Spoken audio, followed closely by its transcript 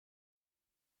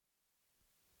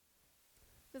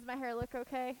Does my hair look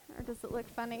okay, or does it look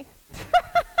funny?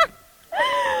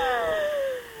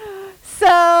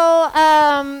 So,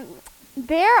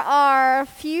 there are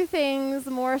few things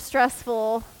more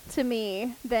stressful to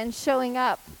me than showing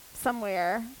up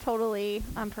somewhere totally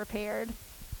unprepared.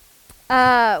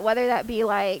 Whether that be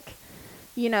like,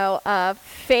 a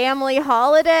family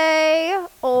holiday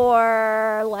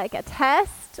or like a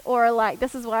test or like,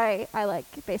 this is why I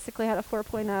basically had a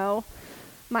 4.0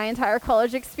 my entire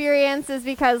college experience, is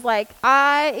because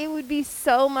it would be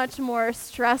so much more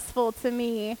stressful to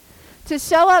me to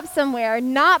show up somewhere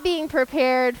not being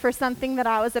prepared for something that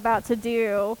I was about to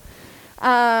do, or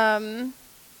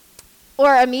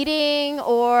a meeting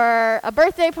or a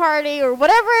birthday party or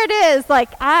whatever it is.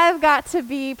 I've got to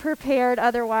be prepared,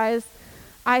 otherwise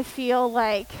I feel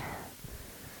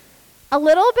a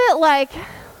little bit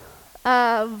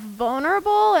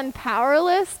vulnerable and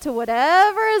powerless to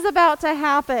whatever is about to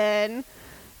happen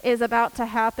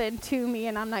to me,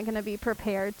 and I'm not going to be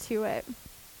prepared to it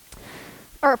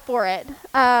or for it.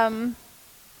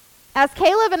 As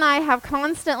Caleb and I have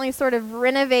constantly sort of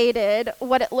renovated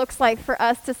what it looks like for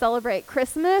us to celebrate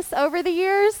Christmas over the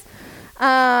years,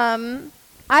 I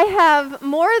have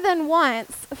more than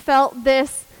once felt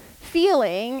this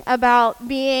feeling about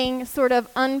being sort of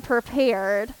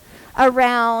unprepared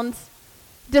around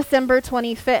December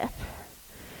 25th.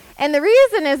 And the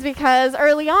reason is because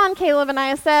early on, Caleb and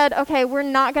I said, okay, we're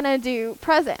not going to do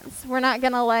presents. We're not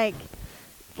going to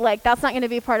that's not going to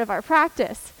be part of our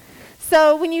practice.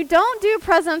 So when you don't do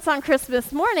presents on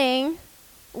Christmas morning,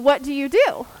 what do?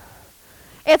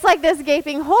 It's like this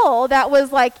gaping hole that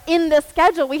was in the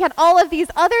schedule. We had all of these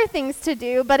other things to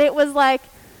do, but it was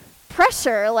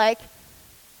pressure,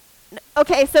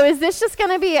 okay, so is this just going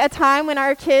to be a time when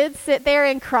our kids sit there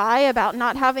and cry about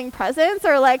not having presents,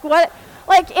 or what?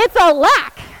 It's a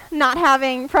lack not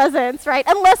having presents, right?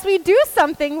 Unless we do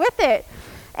something with it.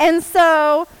 And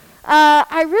so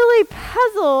I really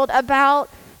puzzled about,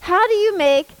 how do you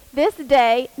make this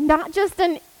day not just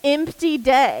an empty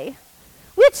day?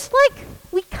 Which,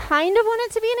 we kind of want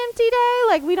it to be an empty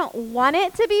day. We don't want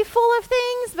it to be full of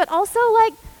things, but also,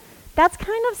 that's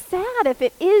kind of sad if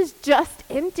it is just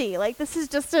empty. This is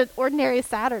just an ordinary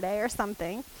Saturday or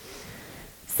something.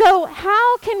 So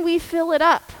how can we fill it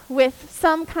up with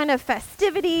some kind of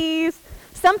festivities,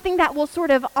 something that will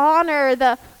sort of honor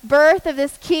the birth of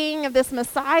this King, of this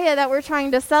Messiah that we're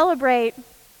trying to celebrate?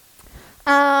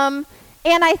 And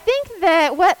I think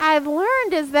that what I've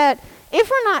learned is that if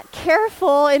we're not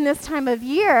careful in this time of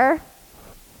year,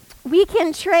 we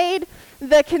can trade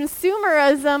the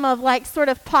consumerism of sort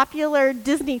of popular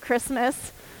Disney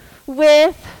Christmas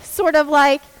with sort of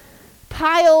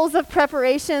piles of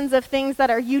preparations of things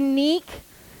that are unique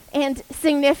and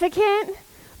significant,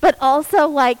 but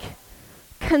also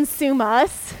consume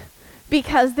us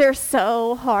because they're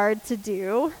so hard to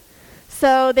do.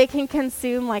 So they can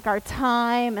consume our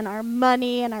time and our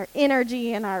money and our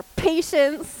energy and our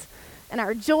patience and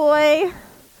our joy.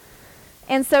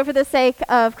 And so for the sake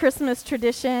of Christmas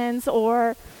traditions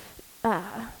or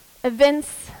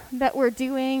events that we're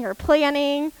doing or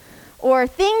planning or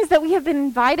things that we have been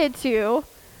invited to,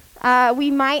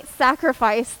 we might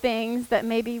sacrifice things that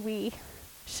maybe we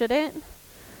shouldn't.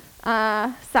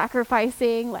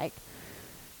 Sacrificing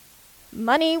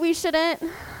money we shouldn't,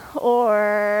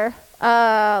 or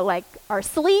our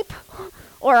sleep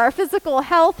or our physical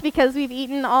health because we've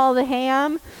eaten all the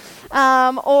ham,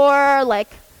 or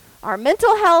our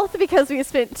mental health because we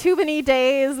spent too many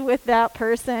days with that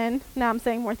person. Now I'm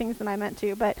saying more things than I meant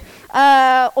to, but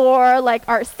or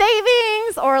our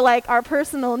savings or our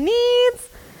personal needs.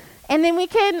 And then we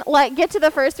can get to the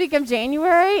first week of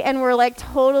January and we're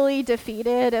totally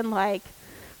defeated and we're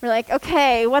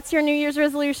okay, what's your New Year's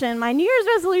resolution? My New Year's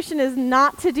resolution is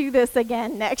not to do this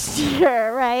again next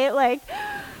year, right?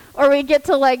 Or we get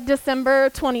to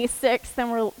December 26th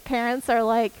and parents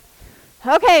are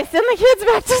okay, send the kids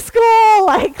back to school.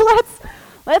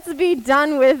 Let's be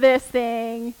done with this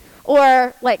thing.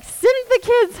 Or send the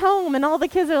kids home, and all the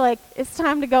kids are it's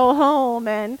time to go home,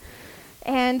 and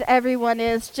everyone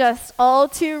is just all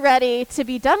too ready to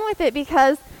be done with it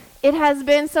because it has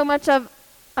been so much of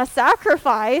a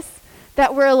sacrifice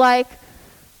that we're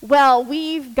well,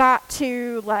 we've got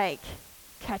to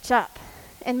catch up.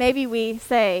 And maybe we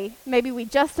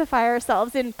justify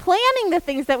ourselves in planning the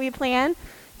things that we plan,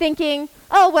 thinking,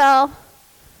 oh, well,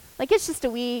 it's just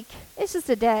a week, it's just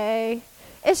a day,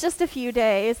 it's just a few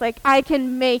days, I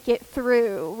can make it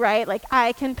through, right?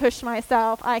 I can push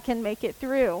myself, I can make it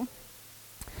through.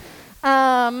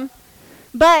 But,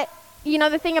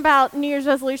 the thing about New Year's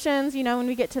resolutions, when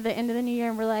we get to the end of the new year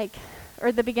and we're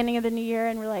or the beginning of the new year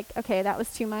and we're okay, that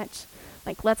was too much.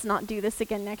 Like, let's not do this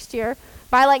again next year.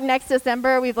 By like next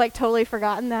December, we've like totally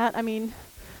forgotten that. I mean,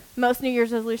 most New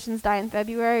Year's resolutions die in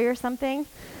February or something.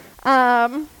 So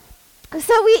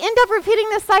we end up repeating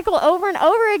this cycle over and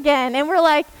over again. And we're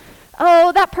like,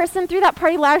 oh, that person threw that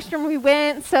party last year when we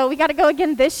went, so we got to go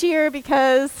again this year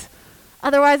because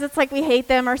otherwise it's like we hate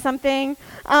them or something.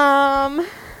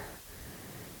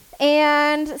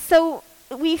 And so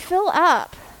we fill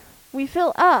up. We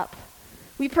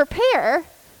prepare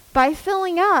by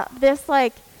filling up this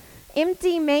like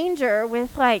empty manger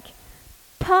with like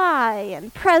pie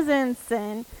and presents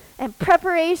and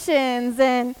preparations,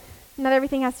 and not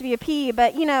everything has to be a P,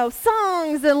 but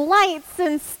songs and lights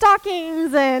and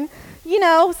stockings and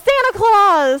Santa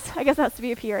Claus. I guess that has to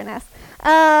be a P or an S.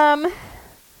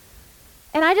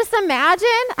 And I just imagine,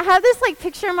 I have this like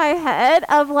picture in my head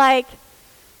of like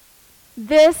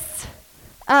this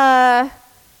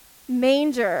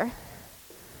manger,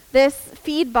 this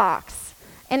feed box,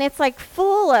 and it's like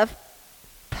full of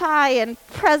pie and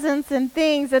presents and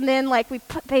things, and then like we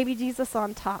put baby Jesus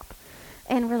on top,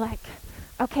 and we're like,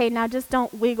 okay, now just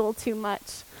don't wiggle too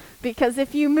much, because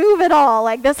if you move at all,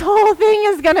 like this whole thing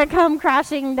is gonna come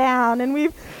crashing down. And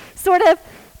we've sort of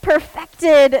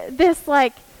perfected this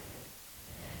like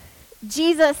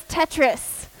Jesus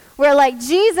Tetris, where like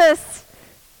Jesus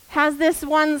has this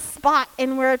one spot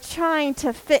and we're trying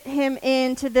to fit him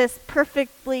into this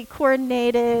perfectly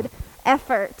coordinated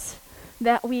effort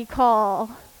that we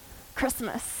call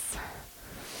Christmas.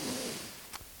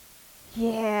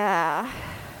 Yeah.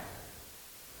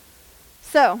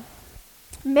 So,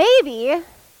 maybe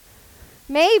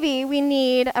we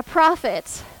need a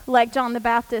prophet like John the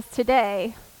Baptist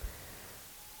today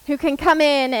who can come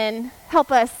in and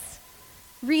help us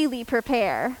really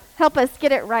prepare, help us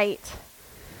get it right.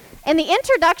 And the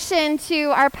introduction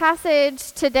to our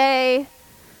passage today,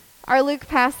 our Luke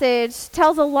passage,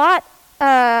 tells a lot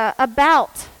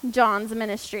about John's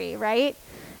ministry, right?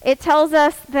 It tells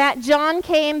us that John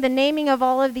came, the naming of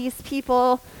all of these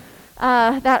people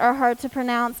that are hard to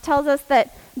pronounce, tells us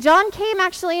that John came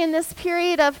actually in this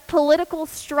period of political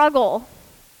struggle.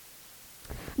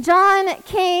 John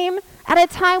came at a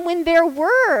time when there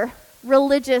were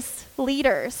religious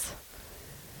leaders.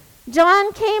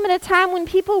 John came at a time when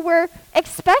people were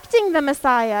expecting the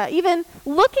Messiah, even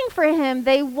looking for him.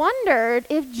 They wondered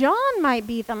if John might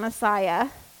be the Messiah.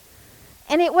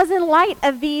 And it was in light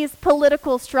of these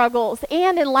political struggles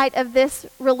and in light of this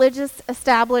religious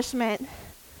establishment.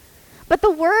 But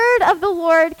the word of the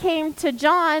Lord came to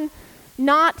John,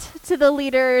 not to the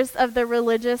leaders of the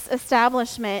religious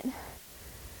establishment.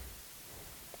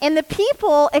 And the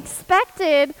people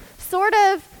expected sort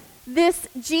of this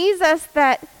Jesus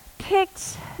that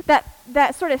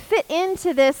sort of fit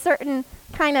into this certain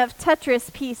kind of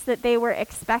Tetris piece that they were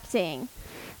expecting.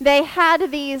 They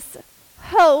had these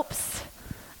hopes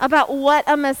about what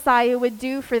a Messiah would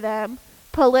do for them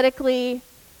politically,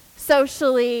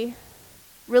 socially,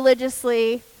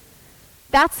 religiously.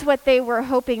 That's what they were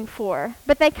hoping for.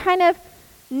 But they kind of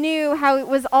knew how it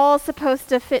was all supposed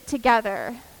to fit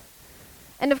together.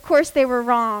 And of course they were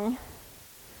wrong.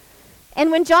 And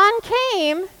when John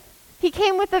came, he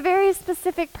came with a very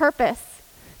specific purpose: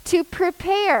 to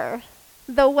prepare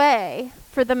the way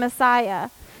for the Messiah,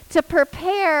 to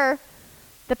prepare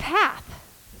the path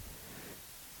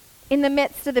in the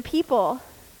midst of the people.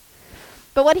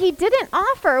 But what he didn't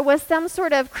offer was some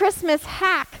sort of Christmas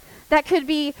hack that could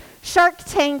be Shark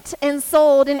Tanked and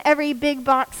sold in every big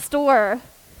box store.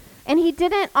 And he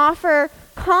didn't offer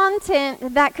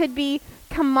content that could be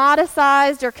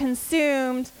commoditized or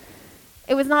consumed.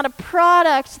 It was not a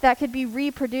product that could be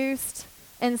reproduced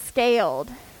and scaled.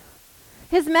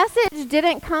 His message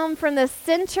didn't come from the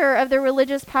center of the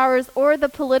religious powers or the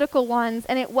political ones,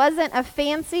 and it wasn't a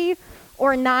fancy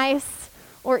or nice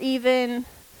or even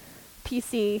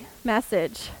PC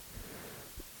message.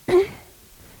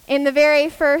 In the very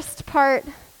first part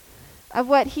of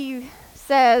what he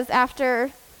says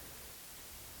after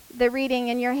the reading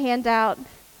in your handout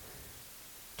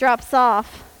drops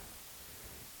off,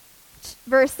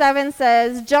 verse 7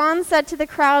 says, John said to the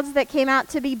crowds that came out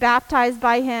to be baptized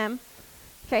by him.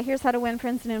 Okay, here's how to win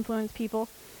friends and influence people.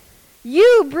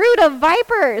 You brood of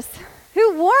vipers,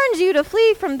 who warned you to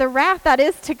flee from the wrath that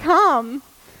is to come?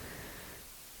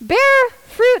 Bear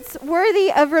fruits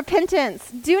worthy of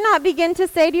repentance. Do not begin to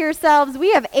say to yourselves,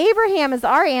 we have Abraham as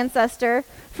our ancestor.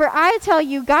 For I tell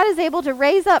you, God is able to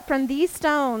raise up from these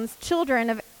stones children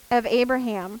of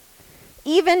Abraham.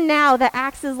 Even now the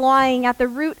axe is lying at the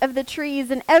root of the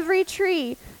trees, and every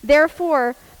tree,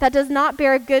 therefore, that does not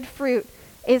bear good fruit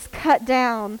is cut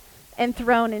down and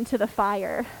thrown into the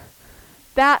fire.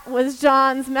 That was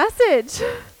John's message.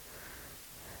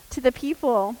 to the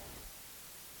people.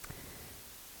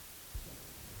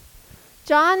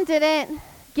 John didn't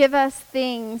give us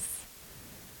things,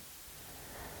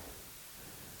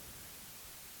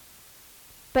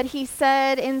 but he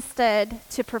said instead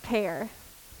to prepare.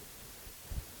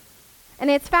 And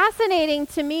it's fascinating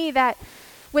to me that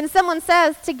when someone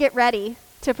says to get ready,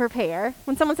 to prepare,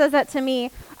 when someone says that to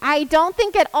me, I don't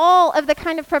think at all of the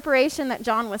kind of preparation that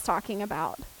John was talking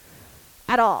about.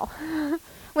 At all.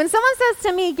 When someone says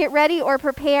to me, get ready or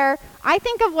prepare, I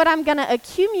think of what I'm going to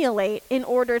accumulate in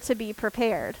order to be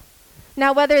prepared.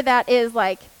 Now, whether that is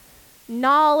like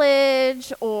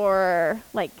knowledge or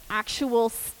like actual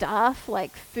stuff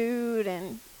like food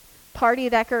and party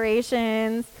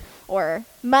decorations or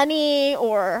money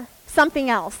or something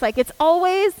else, like it's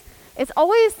always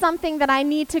something that I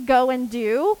need to go and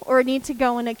do or need to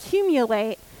go and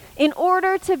accumulate in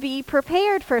order to be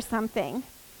prepared for something.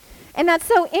 And that's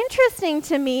so interesting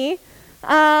to me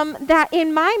that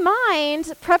in my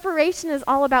mind, preparation is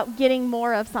all about getting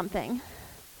more of something.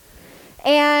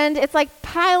 And it's like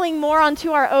piling more onto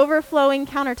our overflowing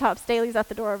countertops. Daly's at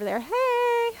the door over there.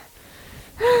 Hey!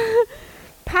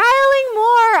 Piling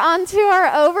more onto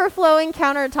our overflowing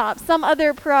countertops. Some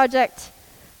other project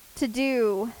to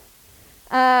do.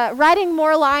 Writing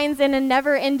more lines in a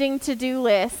never-ending to-do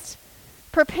list.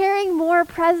 Preparing more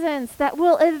presents that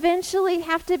will eventually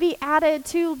have to be added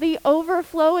to the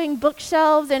overflowing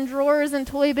bookshelves and drawers and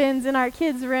toy bins in our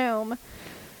kids' room.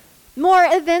 More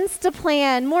events to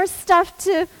plan, more stuff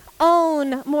to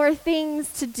own, more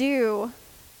things to do.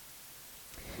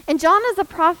 And John is a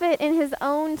prophet in his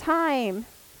own time.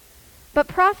 But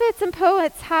prophets and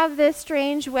poets have this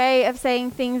strange way of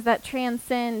saying things that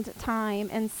transcend time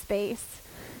and space.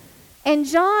 And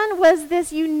John was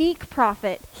this unique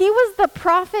prophet. He was the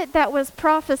prophet that was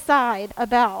prophesied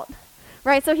about,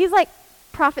 right? So he's like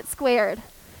prophet squared.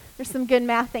 There's some good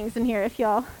math things in here if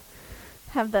y'all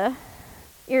have the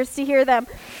ears to hear them.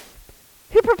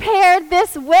 Who prepared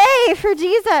this way for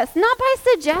Jesus, not by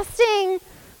suggesting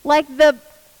like the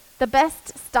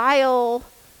best style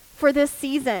for this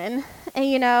season,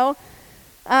 and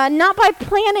not by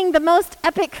planning the most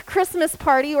epic Christmas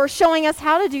party or showing us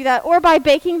how to do that, or by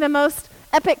baking the most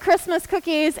epic Christmas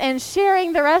cookies and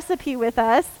sharing the recipe with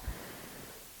us.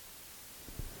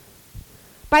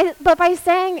 But by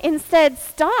saying instead,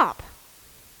 stop.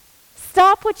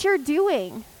 Stop what you're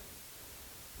doing.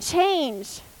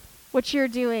 Change what you're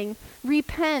doing.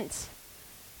 Repent,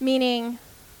 meaning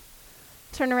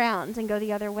turn around and go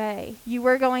the other way. You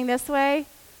were going this way,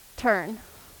 turn,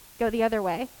 go the other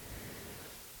way.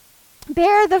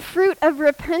 Bear the fruit of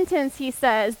repentance, he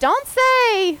says. Don't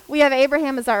say we have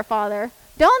Abraham as our father.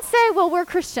 Don't say, well, we're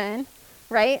Christian,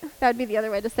 right? That would be the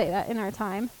other way to say that in our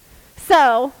time.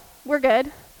 So, we're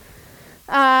good.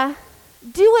 Do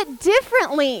it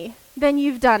differently than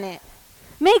you've done it.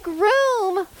 Make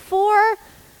room for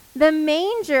the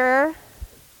manger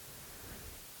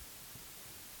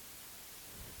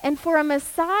and for a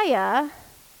Messiah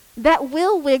that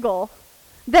will wiggle,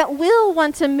 that will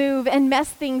want to move and mess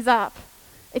things up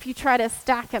if you try to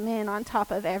stack them in on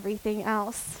top of everything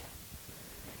else.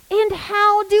 And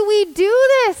how do we do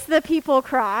this, the people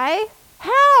cry?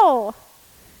 How?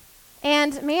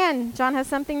 And man, John has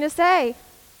something to say.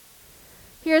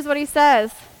 Here's what he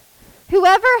says.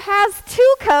 Whoever has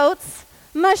 2 coats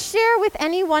must share with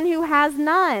anyone who has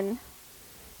none.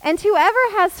 And whoever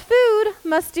has food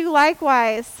must do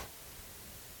likewise.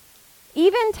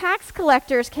 Even tax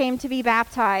collectors came to be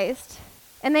baptized.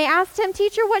 And they asked him,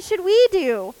 Teacher, what should we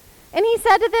do? And he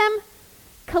said to them,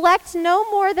 collect no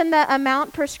more than the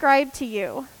amount prescribed to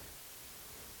you.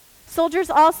 Soldiers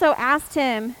also asked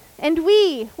him, and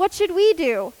we, what should we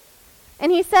do?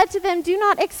 And he said to them, do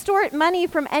not extort money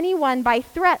from anyone by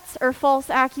threats or false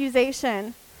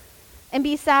accusation, and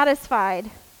be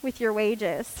satisfied with your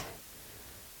wages.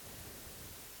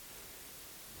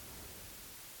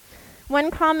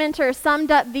 One commenter summed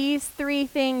up these 3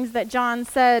 things that John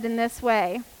said in this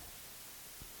way.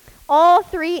 All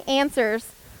 3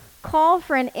 answers call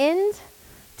for an end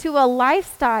to a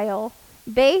lifestyle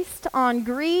based on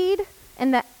greed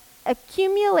and the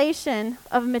accumulation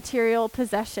of material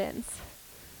possessions.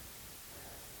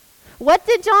 What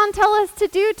did John tell us to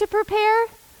do to prepare?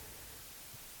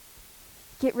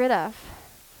 Get rid of.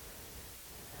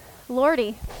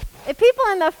 Lordy, if people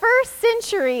in the first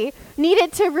century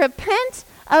needed to repent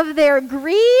of their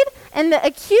greed and the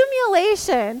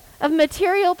accumulation of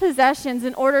material possessions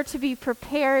in order to be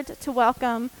prepared to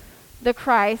welcome the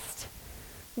Christ,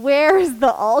 where is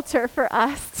the altar for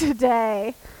us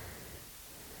today?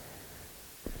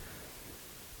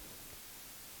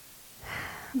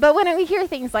 But when we hear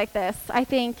things like this, I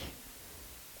think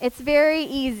it's very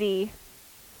easy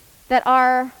that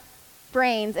our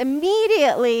brains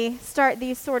immediately start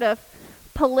these sort of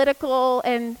political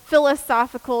and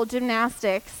philosophical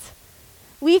gymnastics.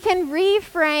 We can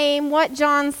reframe what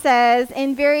John says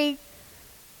in very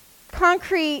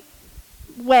concrete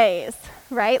ways,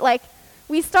 right? Like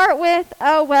we start with,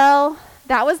 oh, well,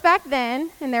 that was back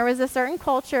then, and there was a certain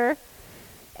culture,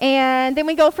 and then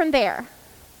we go from there.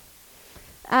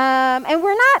 And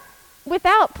we're not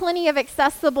without plenty of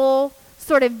accessible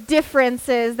sort of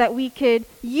differences that we could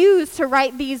use to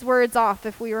write these words off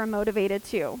if we were motivated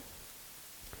to.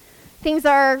 Things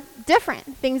are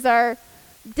different. Things are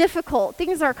difficult.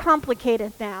 Things are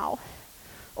complicated now.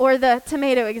 Or the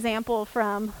tomato example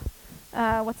from,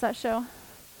 what's that show?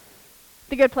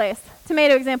 The Good Place.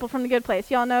 Tomato example from The Good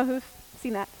Place. Y'all know who's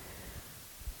seen that?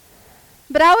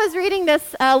 But I was reading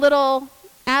this little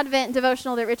Advent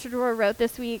devotional that Richard Rohr wrote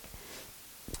this week.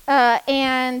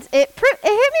 And it hit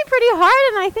me pretty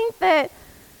hard, and I think that,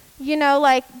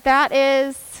 that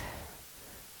is,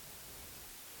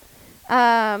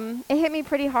 it hit me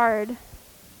pretty hard.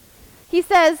 He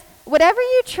says, whatever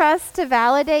you trust to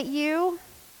validate you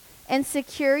and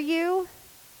secure you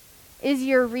is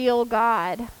your real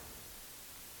God.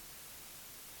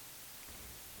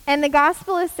 And the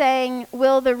gospel is saying,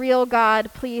 will the real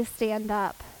God please stand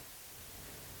up?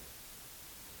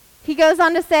 He goes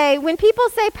on to say, when people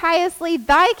say piously,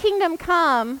 thy kingdom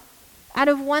come, out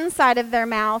of one side of their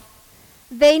mouth,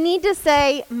 they need to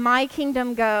say, my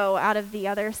kingdom go, out of the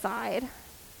other side.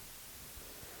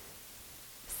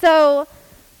 So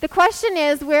the question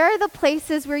is, where are the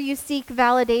places where you seek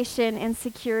validation and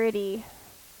security?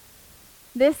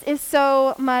 This is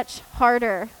so much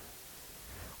harder.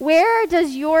 Where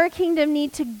does your kingdom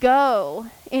need to go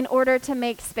in order to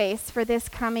make space for this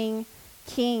coming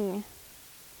king?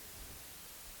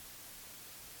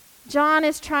 John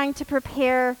is trying to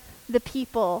prepare the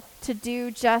people to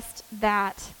do just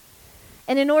that.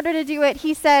 And in order to do it,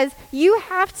 he says, you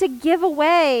have to give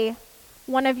away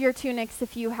one of your tunics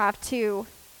if you have to.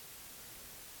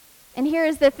 And here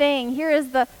is the thing. Here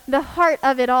is the heart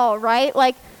of it all, right?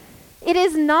 Like, it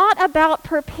is not about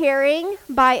preparing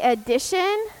by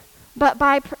addition, but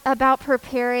about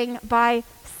preparing by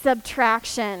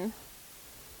subtraction.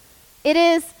 It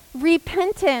is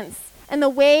repentance and the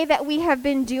way that we have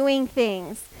been doing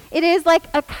things. It is like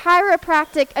a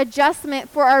chiropractic adjustment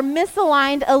for our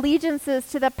misaligned allegiances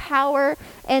to the power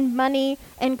and money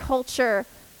and culture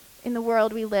in the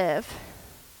world we live.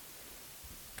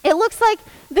 It looks like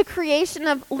the creation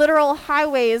of literal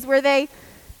highways where they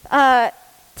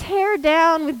tear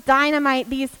down with dynamite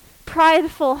these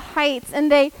prideful heights, and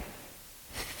they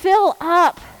fill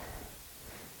up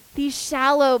these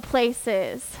shallow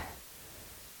places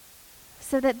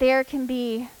so that there can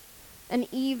be an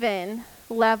even,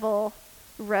 level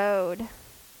road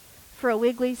for a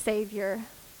wiggly Savior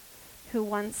who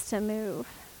wants to move.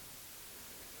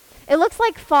 It looks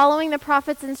like following the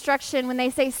prophet's instruction when they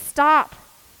say, stop,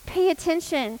 pay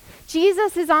attention.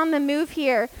 Jesus is on the move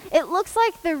here. It looks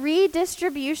like the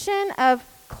redistribution of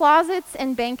closets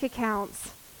and bank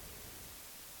accounts.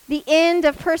 The end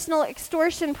of personal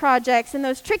extortion projects in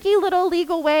those tricky little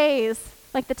legal ways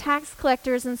like the tax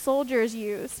collectors and soldiers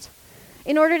used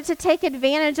in order to take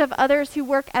advantage of others who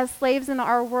work as slaves in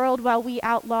our world while we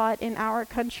outlaw it in our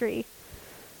country.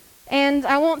 And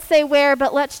I won't say where,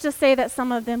 but let's just say that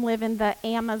some of them live in the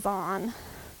Amazon.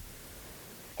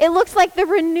 It looks like the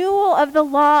renewal of the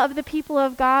law of the people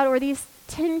of God, or these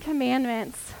 10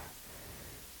 commandments,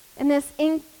 in this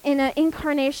in an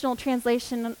incarnational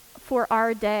translation for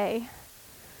our day.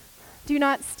 Do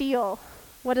not steal.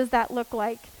 What does that look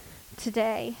like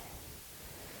today?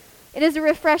 It is a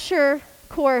refresher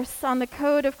course on the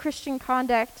code of Christian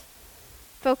conduct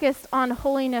focused on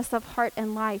holiness of heart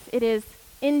and life. It is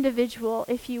individual,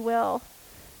 if you will,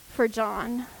 for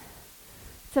John.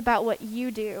 It's about what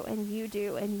you do and you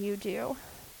do and you do.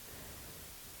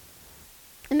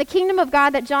 In the kingdom of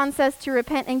God that John says to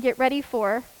repent and get ready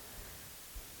for,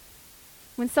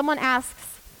 when someone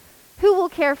asks, who will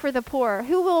care for the poor?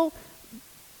 Who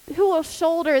will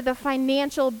shoulder the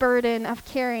financial burden of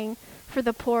caring for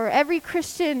the poor? Every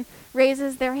Christian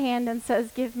raises their hand and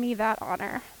says, give me that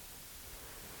honor.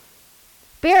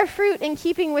 Bear fruit in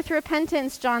keeping with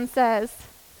repentance, John says.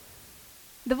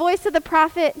 The voice of the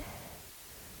prophet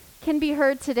can be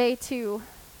heard today too,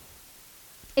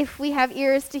 if we have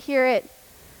ears to hear it.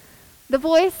 The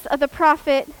voice of the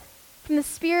prophet from the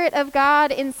Spirit of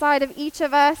God inside of each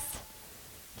of us.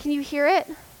 Can you hear it?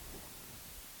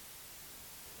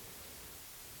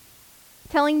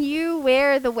 Telling you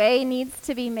where the way needs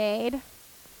to be made.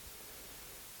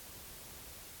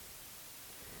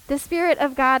 The Spirit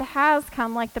of God has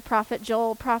come like the prophet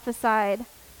Joel prophesied.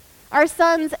 Our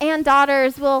sons and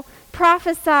daughters will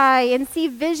prophesy and see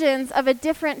visions of a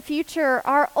different future.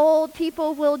 Our old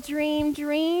people will dream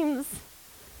dreams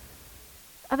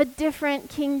of a different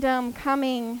kingdom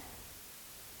coming.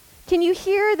 Can you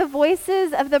hear the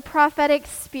voices of the prophetic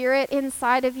spirit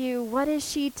inside of you? What is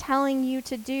she telling you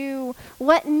to do?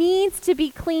 What needs to be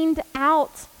cleaned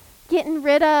out, getting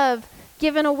rid of,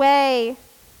 given away?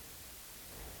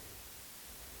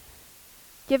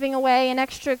 Giving away an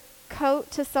extra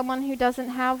coat to someone who doesn't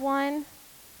have one?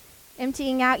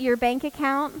 Emptying out your bank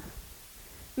account?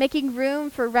 Making room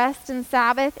for rest and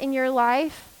Sabbath in your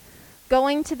life?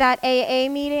 Going to that AA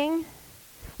meeting?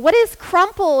 What is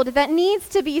crumpled that needs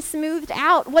to be smoothed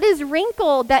out? What is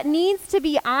wrinkled that needs to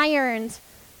be ironed?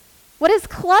 What is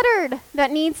cluttered that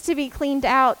needs to be cleaned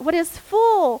out? What is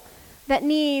full that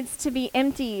needs to be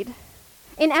emptied?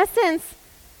 In essence,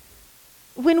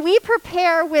 when we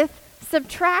prepare with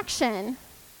subtraction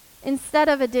instead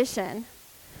of addition,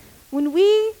 when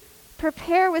we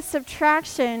prepare with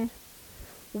subtraction,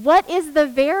 what is the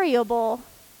variable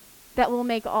that will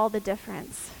make all the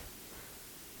difference?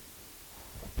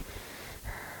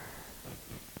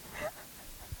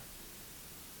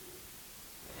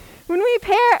 When we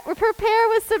prepare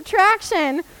with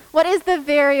subtraction, what is the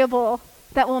variable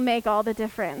that will make all the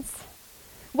difference?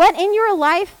 What in your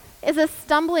life is a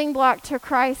stumbling block to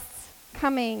Christ's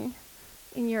coming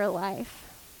in your life?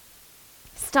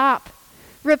 Stop.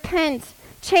 Repent.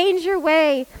 Change your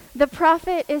way. The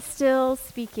prophet is still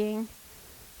speaking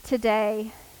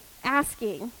today,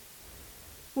 asking,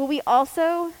 will we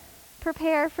also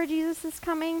prepare for Jesus'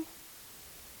 coming?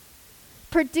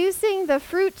 Producing the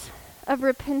fruit of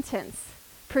repentance.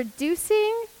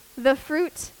 Producing the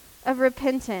fruit of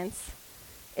repentance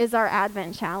is our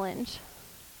Advent challenge.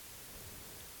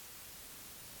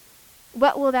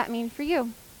 What will that mean for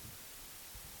you?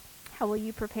 How will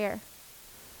you prepare?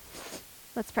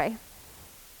 Let's pray.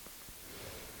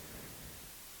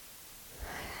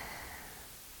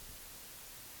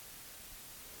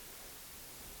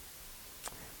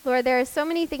 Lord, there are so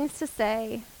many things to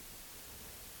say,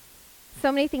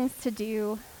 so many things to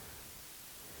do.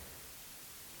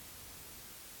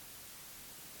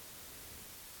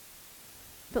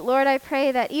 But Lord, I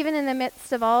pray that even in the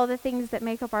midst of all the things that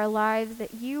make up our lives,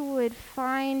 that you would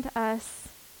find us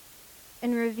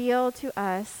and reveal to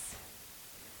us,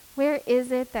 where is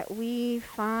it that we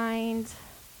find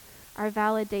our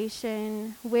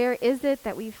validation? Where is it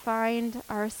that we find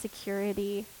our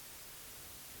security?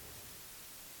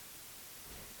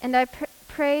 And I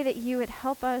pray that you would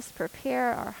help us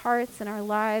prepare our hearts and our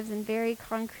lives in very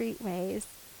concrete ways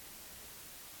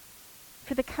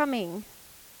for the coming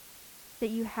that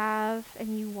you have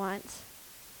and you want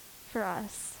for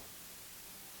us.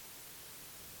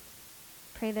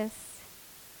 Pray this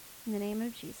in the name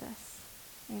of Jesus.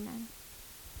 Amen.